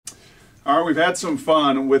All right, we've had some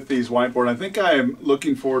fun with these whiteboard. I think I am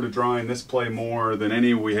looking forward to drawing this play more than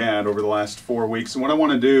any we had over the last 4 weeks. And what I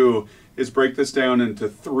want to do is break this down into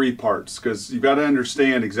 3 parts, because you've got to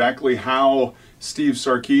understand exactly how Steve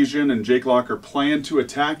Sarkisian and Jake Locker planned to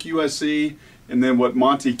attack USC, and then what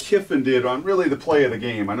Monty Kiffin did on really the play of the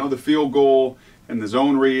game. I know the field goal and the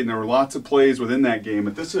zone read, and there were lots of plays within that game,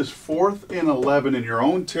 but this is 4th and 11 in your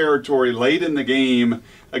own territory late in the game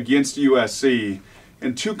against USC.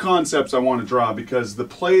 And 2 concepts I want to draw, because the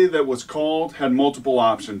play that was called had multiple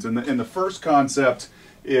options. And the first concept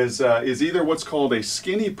is either what's called a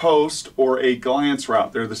skinny post or a glance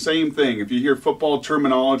route. They're the same thing. If you hear football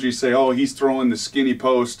terminology say, oh, he's throwing the skinny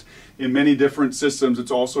post, in many different systems it's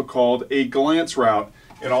also called a glance route.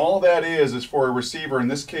 And all that is for a receiver, in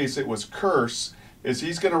this case it was Curse, is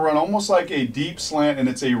he's going to run almost like a deep slant, and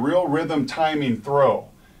it's a real rhythm timing throw.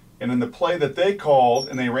 And in the play that they called,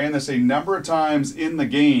 and they ran this a number of times in the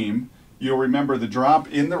game, you'll remember the drop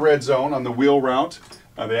in the red zone on the wheel route.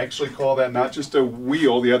 They actually call that not just a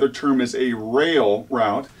wheel, the other term is a rail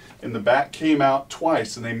route. And the back came out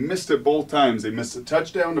twice, and they missed it both times. They missed a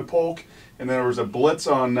touchdown to Polk, and then there was a blitz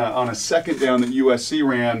on a second down that USC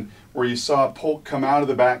ran where you saw Polk come out of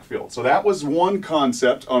the backfield. So that was one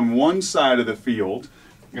concept on one side of the field,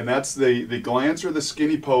 and that's the glance or the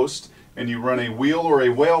skinny post. And you run a wheel or a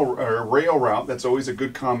rail route. That's always a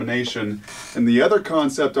good combination. And the other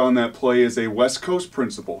concept on that play is a West Coast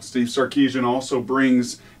principle. Steve Sarkisian also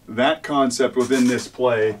brings that concept within this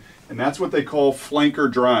play, and that's what they call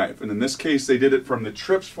flanker drive. And in this case, they did it from the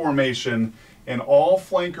trips formation, and all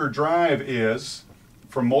flanker drive is,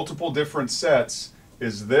 from multiple different sets,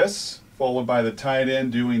 is this, followed by the tight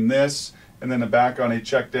end doing this, and then a back on a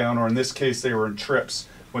check down, or in this case, they were in trips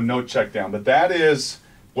with no check down. But that is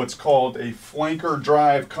what's called a flanker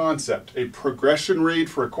drive concept. A progression read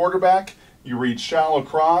for a quarterback. You read shallow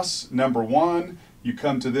cross, number 1, you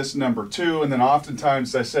come to this number 2, and then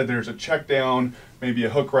oftentimes, as I said, there's a check down, maybe a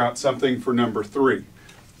hook route, something for number 3.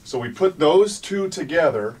 So we put those 2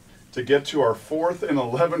 together to get to our 4th and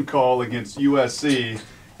 11 call against USC.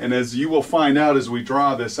 And as you will find out as we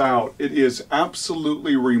draw this out, it is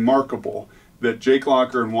absolutely remarkable that Jake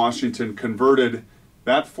Locker in Washington converted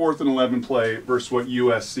that 4th and 11 play versus what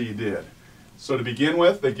USC did. So to begin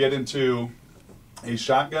with, they get into a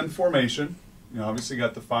shotgun formation. You obviously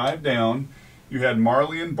got the 5 down. You had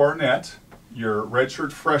Marley and Barnett, your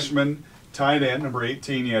redshirt freshman tight end, number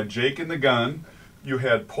 18. You had Jake in the gun. You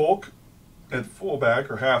had Polk at fullback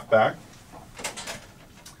or halfback.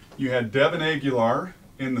 You had Devin Aguilar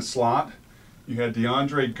in the slot. You had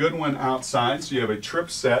D'Andre Goodwin outside, so you have a trip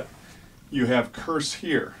set. You have Curse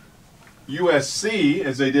here. USC,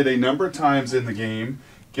 as they did a number of times in the game,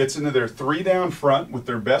 gets into their 3 down front with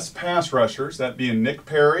their best pass rushers, that being Nick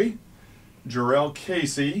Perry, Jarrell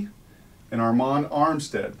Casey, and Armand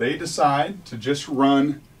Armstead. They decide to just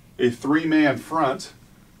run a 3-man front,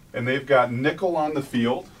 and they've got nickel on the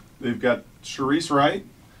field. They've got Sharice Wright,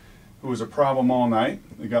 who was a problem all night.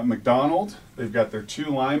 They've got McDonald. They've got their 2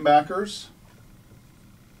 linebackers.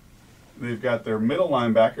 They've got their middle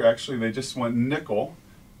linebacker. Actually, they just went nickel.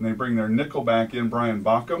 And they bring their nickel back in, Brian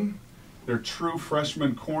Bockham, their true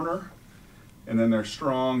freshman corner, and then their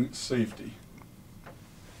strong safety.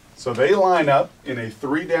 So they line up in a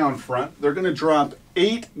 3 down front. They're going to drop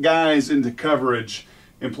 8 guys into coverage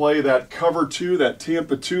and play that cover 2, that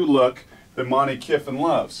Tampa 2 look that Monty Kiffin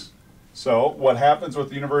loves. So what happens with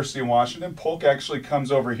the University of Washington, Polk actually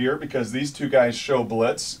comes over here because these 2 guys show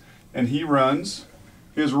blitz, and he runs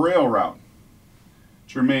his rail route.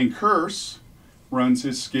 Jermaine Curse runs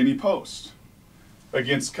his skinny post.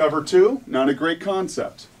 Against cover 2, not a great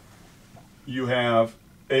concept. You have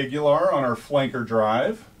Aguilar on our flanker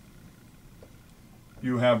drive.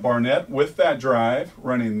 You have Barnett with that drive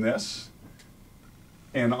running this.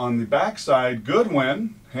 And on the backside,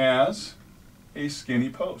 Goodwin has a skinny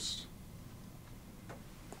post.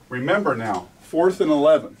 Remember now, 4th and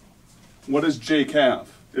 11. What does Jake have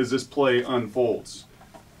as this play unfolds?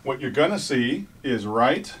 What you're going to see is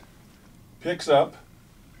Wright picks up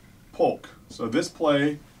Polk. So this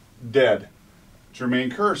play, dead.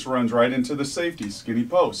 Jermaine Curse runs right into the safety, skinny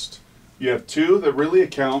post. You have 2 that really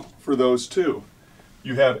account for those 2.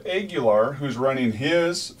 You have Aguilar, who's running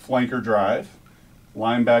his flanker drive.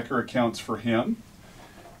 Linebacker accounts for him.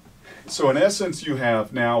 So in essence, you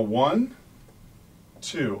have now 1,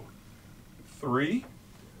 2, 3,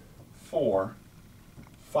 4,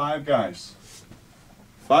 5 guys.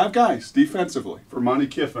 5 guys defensively for Monty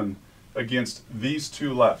Kiffin against these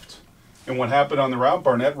 2 left. And what happened on the route,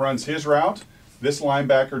 Barnett runs his route. This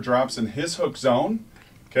linebacker drops in his hook zone.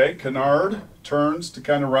 Okay, Kennard turns to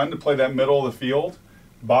kind of run to play that middle of the field.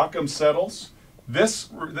 Bockham settles. This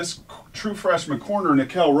true freshman corner,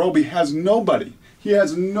 Nikel Roby, has nobody. He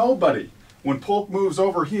has nobody. When Polk moves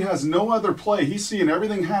over, he has no other play. He's seeing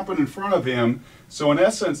everything happen in front of him. So in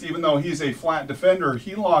essence, even though he's a flat defender,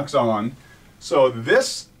 he locks on. So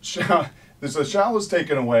this the shallow's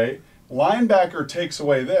taken away. Linebacker takes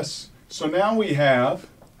away this. So now we have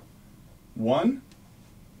 1,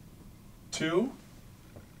 2,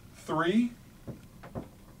 3,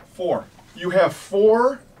 4. You have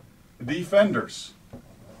 4 defenders.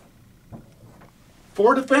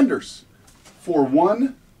 4 defenders for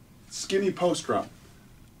 1 skinny post route.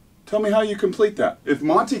 Tell me how you complete that. If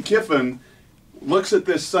Monty Kiffin looks at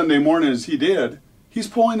this Sunday morning as he did, he's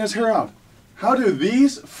pulling his hair out. How do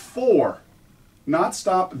these 4 not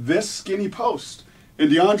stop this skinny post? And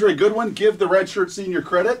D'Andre Goodwin, give the redshirt senior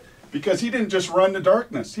credit, because he didn't just run to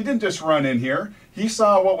darkness. He didn't just run in here. He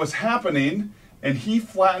saw what was happening, and he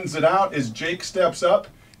flattens it out as Jake steps up,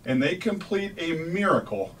 and they complete a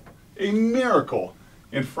miracle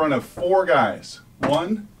in front of 4 guys.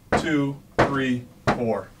 1, 2, 3,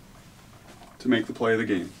 4 to make the play of the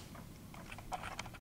game.